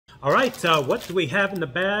All right, what do we have in the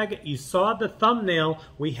bag? You saw the thumbnail.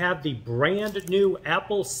 We have the brand new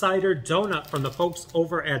apple cider donut from the folks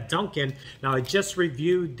over at Dunkin. Now, I just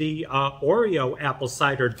reviewed the Oreo apple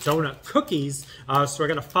cider donut cookies, so we're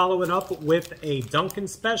gonna follow it up with a Dunkin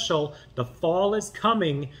special. The fall is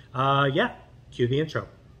coming. Yeah, cue the intro.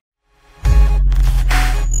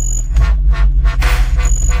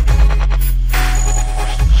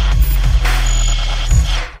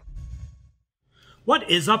 What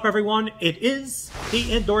is up, everyone? It is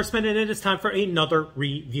the endorsement, and it is time for another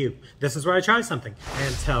review. This is where I try something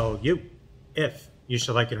and tell you if you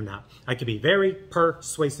should like it or not. I can be very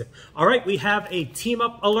persuasive. All right, we have a team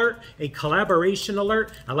up alert, a collaboration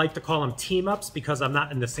alert. I like to call them team ups because I'm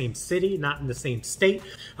not in the same city, not in the same state.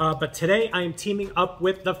 But today I am teaming up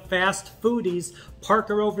with the Fast Foodies.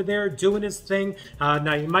 Parker over there doing his thing.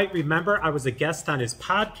 Now you might remember I was a guest on his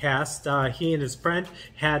podcast. He and his friend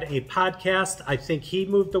had a podcast. I think he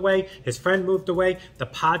moved away. His friend moved away. The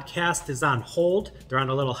podcast is on hold. They're on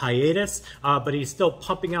a little hiatus, but he's still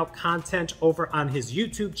pumping out content over on his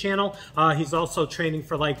YouTube channel. He's also training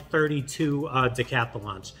for like 32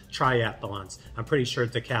 decathlons, triathlons. I'm pretty sure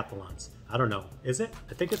decathlons. I don't know. Is it?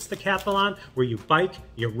 I think it's decathlon, where you bike,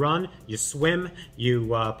 you run, you swim, you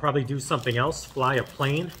probably do something else, fly a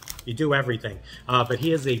plane. You do everything. But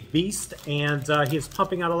he is a beast, and he is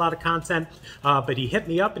pumping out a lot of content. But he hit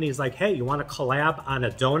me up, and he's like, hey, you want to collab on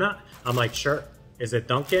a donut? I'm like, sure. Is it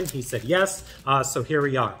Dunkin? He said yes, so here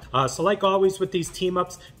we are. So like always with these team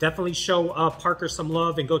ups, definitely show Parker some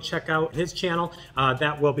love and go check out his channel.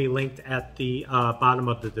 That will be linked at the bottom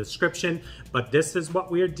of the description. But this is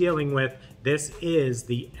what we are dealing with. This is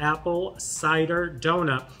the apple cider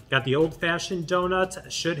donut. Got the old-fashioned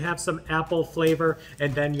donut, should have some apple flavor,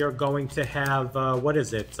 and then you're going to have, what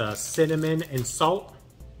is it, cinnamon and salt?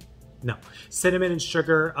 No, cinnamon and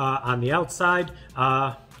sugar on the outside.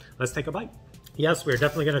 Let's take a bite. Yes, we're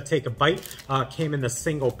definitely going to take a bite. Came in the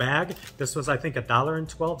single bag. This was, I think,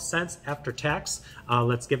 $1.12 after tax.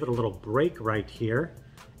 Let's give it a little break right here.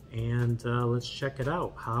 And let's check it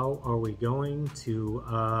out. How are we going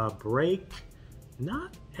to break?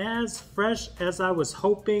 Not as fresh as I was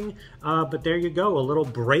hoping, but there you go. A little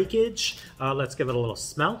breakage. Let's give it a little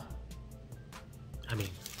smell. I mean,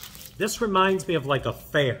 this reminds me of like a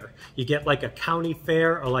fair. You get like a county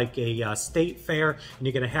fair or like a state fair, and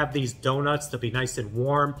you're gonna have these donuts to be nice and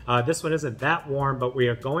warm. This one isn't that warm, but we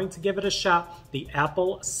are going to give it a shot. The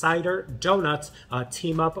apple cider donuts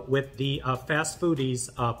team up with the Fast Foodies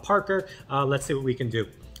Parker. Let's see what we can do.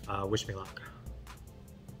 Wish me luck.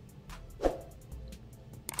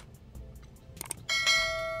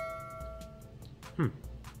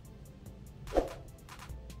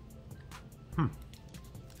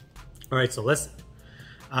 All right, so listen,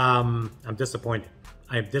 I'm disappointed.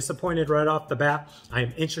 I am disappointed right off the bat. I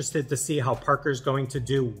am interested to see how Parker's going to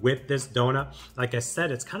do with this donut. Like I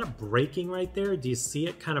said, it's kind of breaking right there. Do you see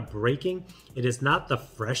it kind of breaking? It is not the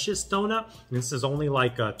freshest donut. This is only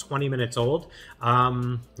like 20 minutes old.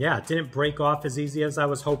 Yeah, it didn't break off as easy as I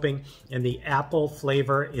was hoping. And the apple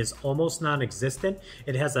flavor is almost non-existent.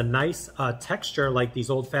 It has a nice texture like these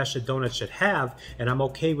old-fashioned donuts should have. And I'm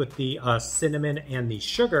okay with the cinnamon and the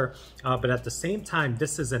sugar. But at the same time,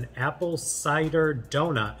 this is an apple cider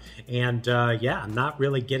donut. And yeah, I'm not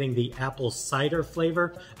really getting the apple cider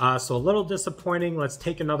flavor. So a little disappointing. Let's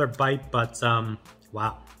take another bite. But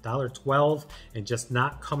wow. $1.12 and just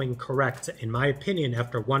not coming correct, in my opinion,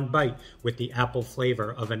 after one bite with the apple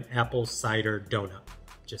flavor of an apple cider donut.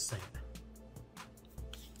 Just saying.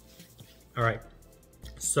 All right.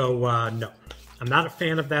 So, no. I'm not a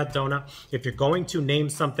fan of that donut. If you're going to name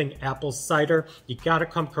something apple cider, you gotta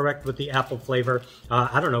come correct with the apple flavor.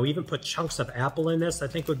 I don't know, even put chunks of apple in this, I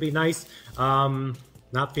think would be nice.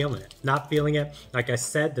 Not feeling it. Not feeling it. Like I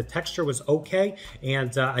said, the texture was okay,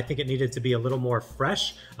 and I think it needed to be a little more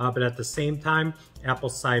fresh, but at the same time, apple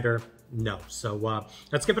cider, no. So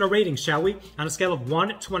let's give it a rating, shall we? On a scale of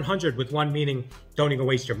 1 to 100, with 1 meaning don't even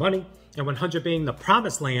waste your money, and 100 being the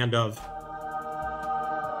promised land of...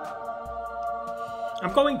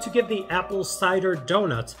 I'm going to give the apple cider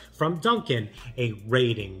donuts from Dunkin a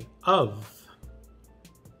rating of...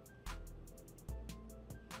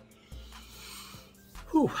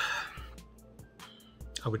 Whew.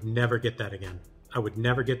 I would never get that again. I would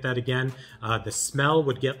never get that again. The smell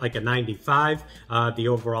would get like a 95. The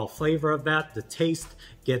overall flavor of that, the taste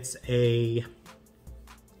gets a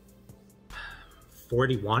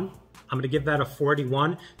 41. I'm going to give that a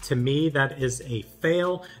 41. To me, that is a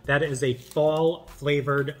fail. That is a fall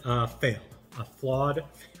flavored fail. A flawed,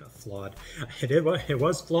 it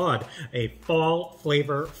was flawed. A fall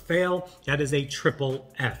flavor fail. That is a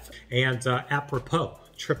triple F. And apropos,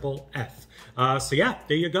 triple F. So yeah,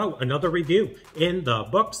 there you go. Another review in the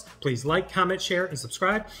books. Please like, comment, share, and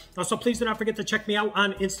subscribe. Also, please do not forget to check me out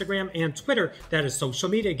on Instagram and Twitter. That is social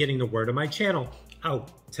media, getting the word of my channel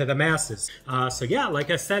out to the masses. So yeah,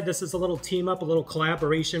 like I said, this is a little team up, a little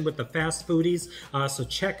collaboration with the Fast Foodies. So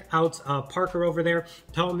check out Parker over there.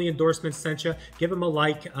 Tell him the endorsement sent you. Give him a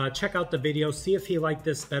like. Check out the video. See if he liked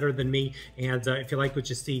this better than me. And if you like what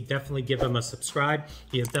you see, definitely give him a subscribe.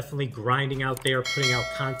 He is definitely grinding out there, putting out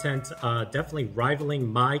content, definitely rivaling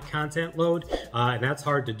my content load. And that's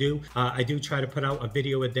hard to do. I do try to put out a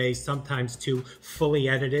video a day, sometimes two, fully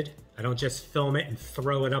edited. I don't just film it and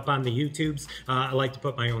throw it up on the YouTubes. I like to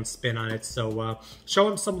put my own spin on it. So show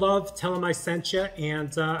him some love, tell him I sent you,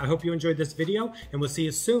 and I hope you enjoyed this video, and we'll see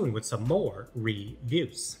you soon with some more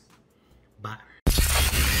reviews. Bye.